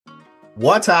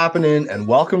What's happening, and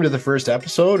welcome to the first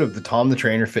episode of the Tom the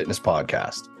Trainer Fitness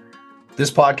Podcast.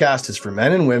 This podcast is for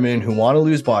men and women who want to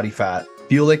lose body fat,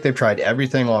 feel like they've tried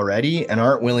everything already, and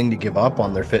aren't willing to give up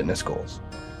on their fitness goals.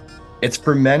 It's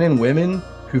for men and women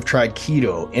who've tried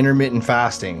keto, intermittent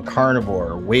fasting,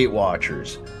 carnivore, Weight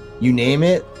Watchers. You name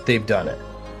it, they've done it.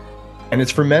 And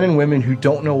it's for men and women who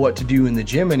don't know what to do in the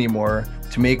gym anymore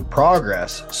to make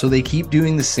progress, so they keep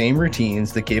doing the same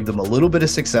routines that gave them a little bit of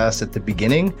success at the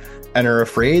beginning and are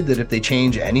afraid that if they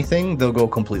change anything, they'll go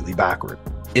completely backward.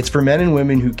 It's for men and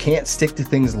women who can't stick to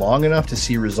things long enough to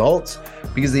see results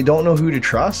because they don't know who to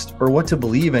trust or what to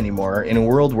believe anymore in a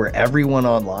world where everyone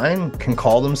online can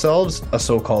call themselves a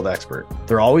so-called expert.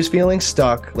 They're always feeling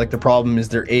stuck, like the problem is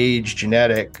their age,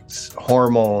 genetics,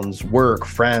 hormones, work,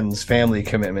 friends, family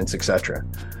commitments, etc.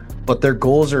 But their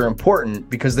goals are important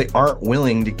because they aren't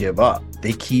willing to give up.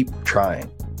 They keep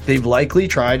trying. They've likely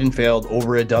tried and failed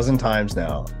over a dozen times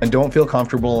now and don't feel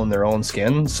comfortable in their own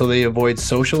skin, so they avoid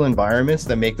social environments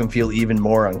that make them feel even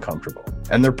more uncomfortable.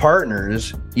 And their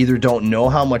partners either don't know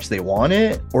how much they want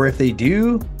it, or if they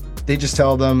do, they just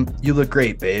tell them, "You look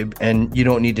great, babe, and you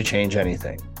don't need to change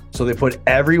anything." So they put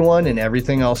everyone and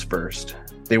everything else first.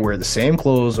 They wear the same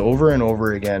clothes over and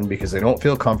over again because they don't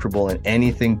feel comfortable in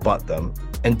anything but them.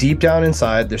 And deep down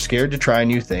inside, they're scared to try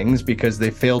new things because they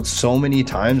failed so many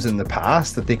times in the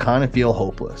past that they kind of feel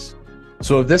hopeless.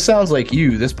 So if this sounds like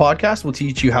you, this podcast will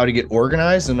teach you how to get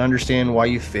organized and understand why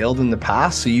you failed in the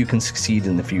past so you can succeed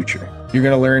in the future. You're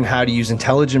going to learn how to use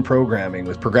intelligent programming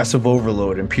with progressive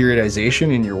overload and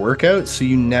periodization in your workouts so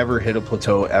you never hit a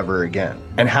plateau ever again.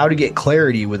 And how to get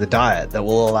clarity with a diet that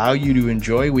will allow you to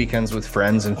enjoy weekends with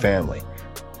friends and family.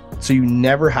 So you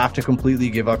never have to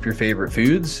completely give up your favorite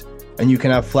foods, and you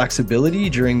can have flexibility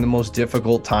during the most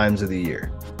difficult times of the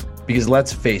year. Because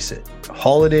let's face it,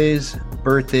 holidays,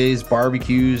 birthdays,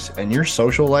 barbecues, and your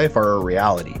social life are a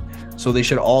reality, so they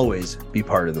should always be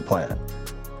part of the plan.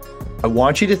 I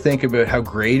want you to think about how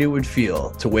great it would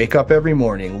feel to wake up every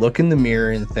morning, look in the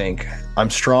mirror and think, "I'm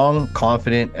strong,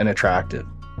 confident, and attractive.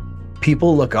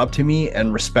 People look up to me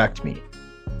and respect me.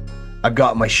 I've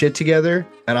got my shit together,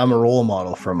 and I'm a role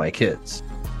model for my kids."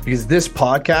 Because this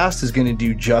podcast is going to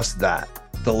do just that.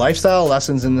 The lifestyle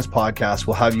lessons in this podcast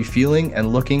will have you feeling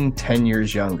and looking 10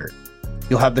 years younger.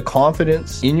 You'll have the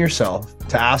confidence in yourself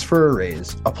to ask for a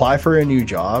raise, apply for a new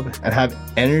job, and have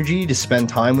energy to spend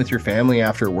time with your family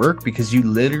after work because you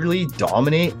literally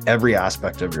dominate every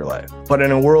aspect of your life. But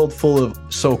in a world full of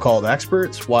so-called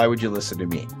experts, why would you listen to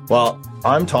me? Well,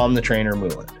 I'm Tom the Trainer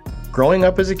Mooland. Growing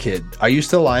up as a kid, I used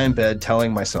to lie in bed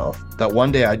telling myself that one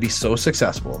day I'd be so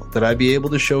successful that I'd be able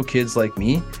to show kids like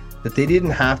me that they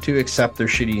didn't have to accept their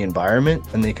shitty environment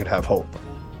and they could have hope.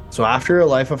 So after a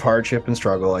life of hardship and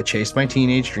struggle, I chased my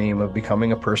teenage dream of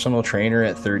becoming a personal trainer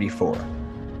at 34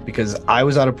 because I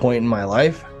was at a point in my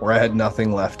life where I had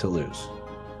nothing left to lose.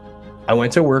 I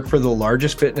went to work for the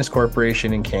largest fitness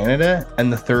corporation in Canada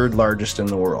and the third largest in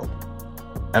the world.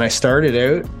 And I started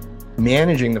out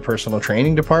managing the personal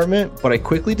training department, but I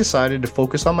quickly decided to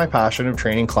focus on my passion of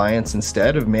training clients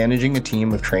instead of managing a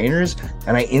team of trainers,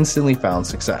 and I instantly found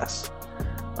success.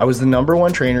 I was the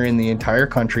 #1 trainer in the entire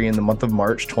country in the month of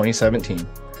March 2017.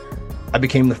 I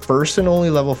became the first and only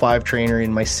level 5 trainer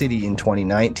in my city in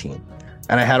 2019,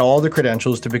 and I had all the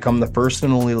credentials to become the first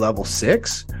and only level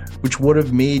 6, which would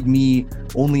have made me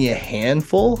only a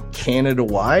handful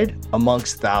Canada-wide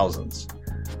amongst thousands.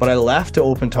 But I left to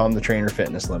open Tom the Trainer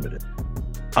Fitness Limited.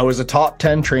 I was a top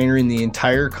 10 trainer in the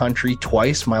entire country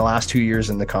twice my last 2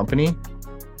 years in the company.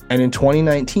 And in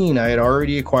 2019, I had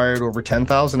already acquired over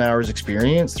 10,000 hours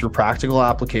experience through practical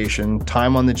application,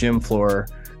 time on the gym floor,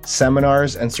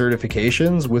 seminars, and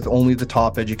certifications with only the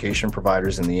top education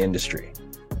providers in the industry.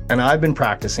 And I've been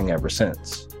practicing ever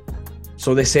since.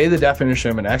 So they say the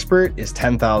definition of an expert is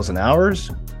 10,000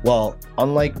 hours. Well,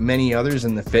 unlike many others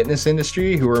in the fitness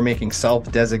industry who are making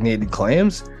self-designated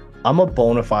claims, I'm a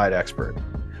bona fide expert.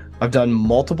 I've done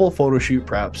multiple photo shoot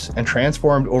preps and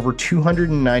transformed over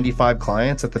 295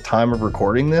 clients at the time of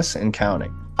recording this and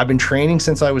counting. I've been training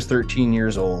since I was 13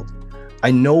 years old.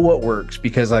 I know what works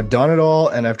because I've done it all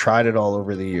and I've tried it all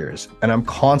over the years, and I'm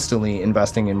constantly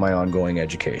investing in my ongoing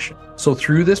education. So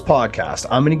through this podcast,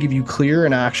 I'm going to give you clear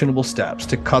and actionable steps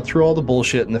to cut through all the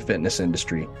bullshit in the fitness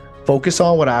industry, focus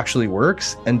on what actually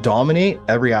works, and dominate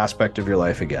every aspect of your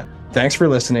life again. Thanks for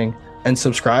listening, and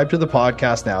subscribe to the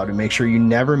podcast now to make sure you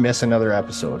never miss another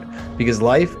episode, because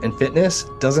life and fitness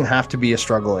doesn't have to be a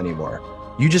struggle anymore.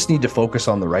 You just need to focus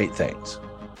on the right things.